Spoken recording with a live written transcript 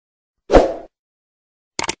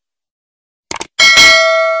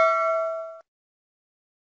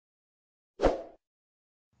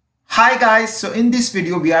Hi guys, so in this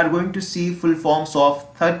video we are going to see full forms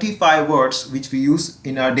of 35 words which we use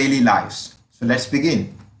in our daily lives. So let's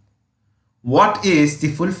begin. What is the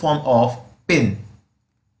full form of PIN?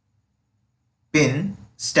 PIN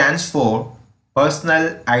stands for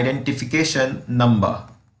Personal Identification Number.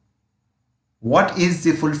 What is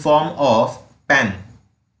the full form of PAN?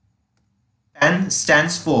 PAN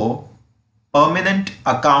stands for Permanent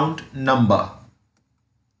Account Number.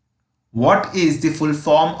 What is the full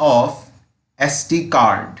form of SD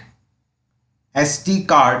card? SD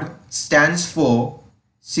card stands for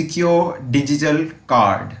Secure Digital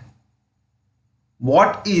Card.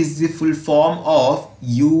 What is the full form of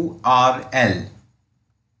URL?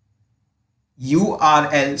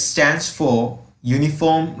 URL stands for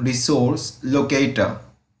Uniform Resource Locator.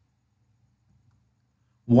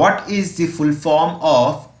 What is the full form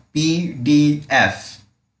of PDF?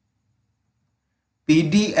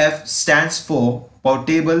 PDF stands for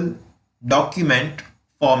Portable Document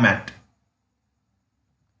Format.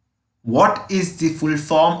 What is the full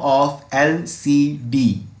form of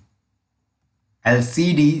LCD?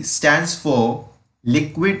 LCD stands for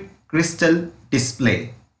Liquid Crystal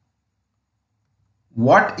Display.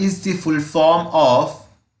 What is the full form of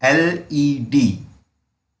LED?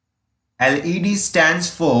 LED stands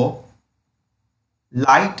for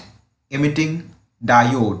Light Emitting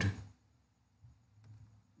Diode.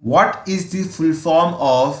 What is the full form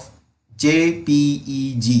of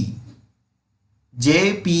JPEG?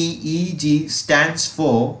 JPEG stands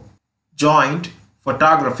for Joint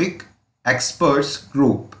Photographic Experts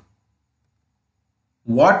Group.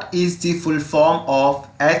 What is the full form of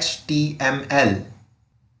HTML?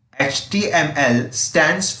 HTML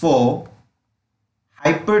stands for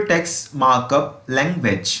Hypertext Markup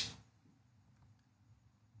Language.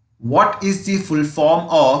 What is the full form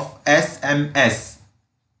of SMS?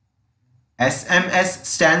 SMS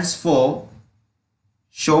stands for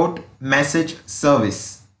Short Message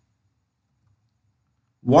Service.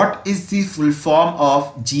 What is the full form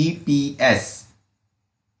of GPS?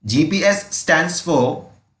 GPS stands for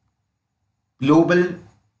Global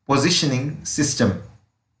Positioning System.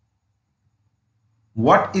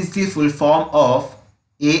 What is the full form of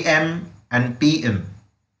AM and PM?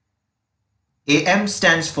 AM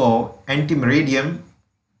stands for anti-meridian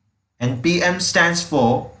and PM stands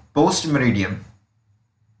for post-meridian.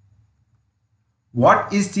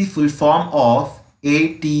 What is the full form of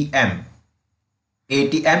ATM?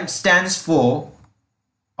 ATM stands for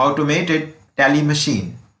Automated Teller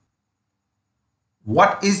Machine.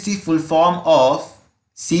 What is the full form of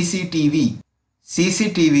CCTV?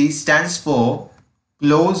 CCTV stands for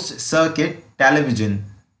Closed Circuit Television.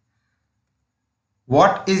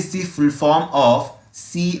 What is the full form of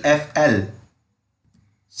CFL?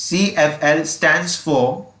 CFL stands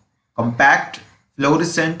for Compact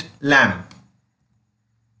Fluorescent Lamp.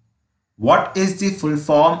 What is the full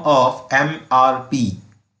form of MRP?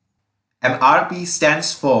 MRP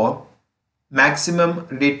stands for Maximum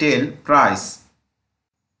Retail Price.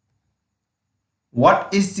 What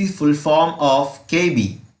is the full form of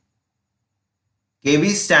KB? KB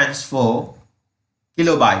stands for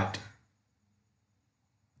Kilobyte.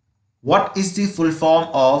 What is the full form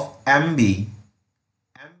of MB?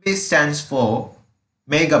 MB stands for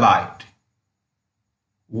Megabyte.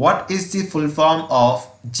 What is the full form of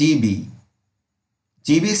GB?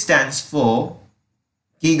 GB stands for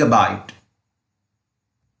Gigabyte.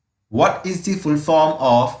 What is the full form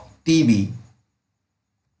of TB?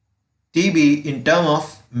 TB in terms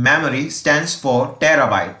of memory stands for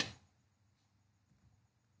terabyte.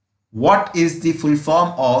 What is the full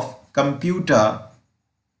form of computer?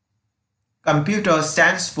 Computer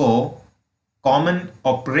stands for Common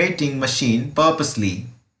Operating Machine Purposely.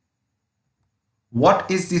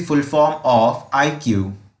 What is the full form of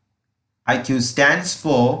IQ? IQ stands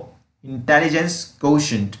for Intelligence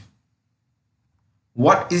Quotient.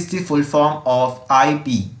 What is the full form of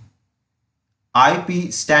IP?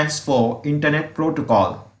 IP stands for Internet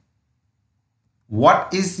Protocol.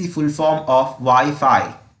 What is the full form of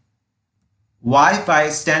Wi-Fi? Wi-Fi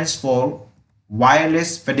stands for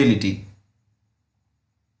Wireless Fidelity.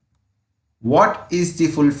 What is the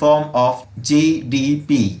full form of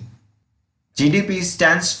GDP? GDP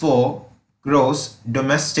stands for Gross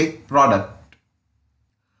Domestic Product.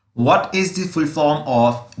 What is the full form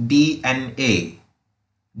of DNA?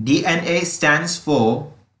 DNA stands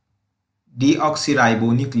for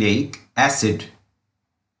Deoxyribonucleic acid.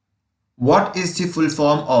 What is the full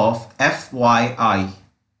form of FYI?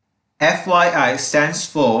 FYI stands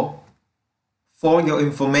for your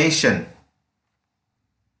information.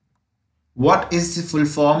 What is the full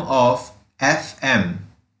form of FM?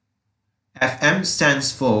 FM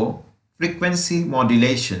stands for frequency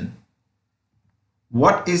modulation.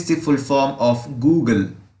 What is the full form of Google?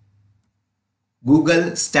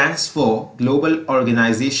 Google stands for Global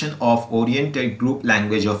Organization of Oriented Group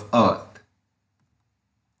Language of Earth.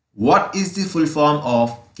 What is the full form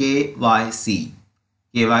of KYC?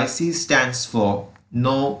 KYC stands for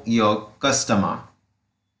Know Your Customer.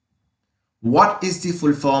 What is the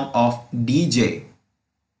full form of DJ?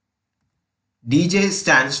 DJ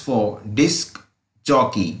stands for Disc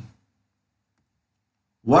Jockey.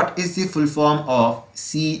 What is the full form of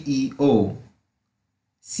CEO?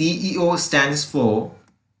 CEO stands for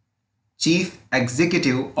Chief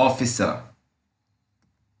Executive Officer.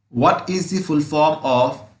 What is the full form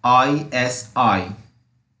of ISI?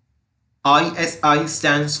 ISI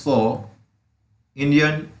stands for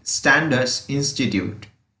Indian Standards Institute.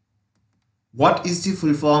 What is the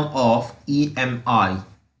full form of EMI?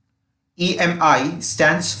 EMI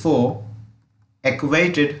stands for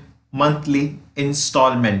Equated Monthly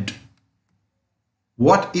Installment.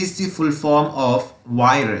 What is the full form of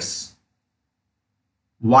virus?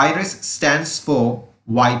 Virus stands for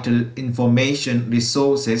Vital Information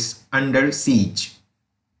Resources Under Siege.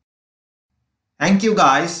 Thank you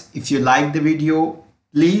guys. If you like the video,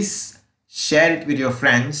 please share it with your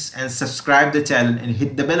friends and subscribe the channel and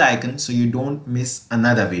hit the bell icon so you don't miss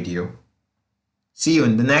another video. See you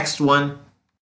in the next one.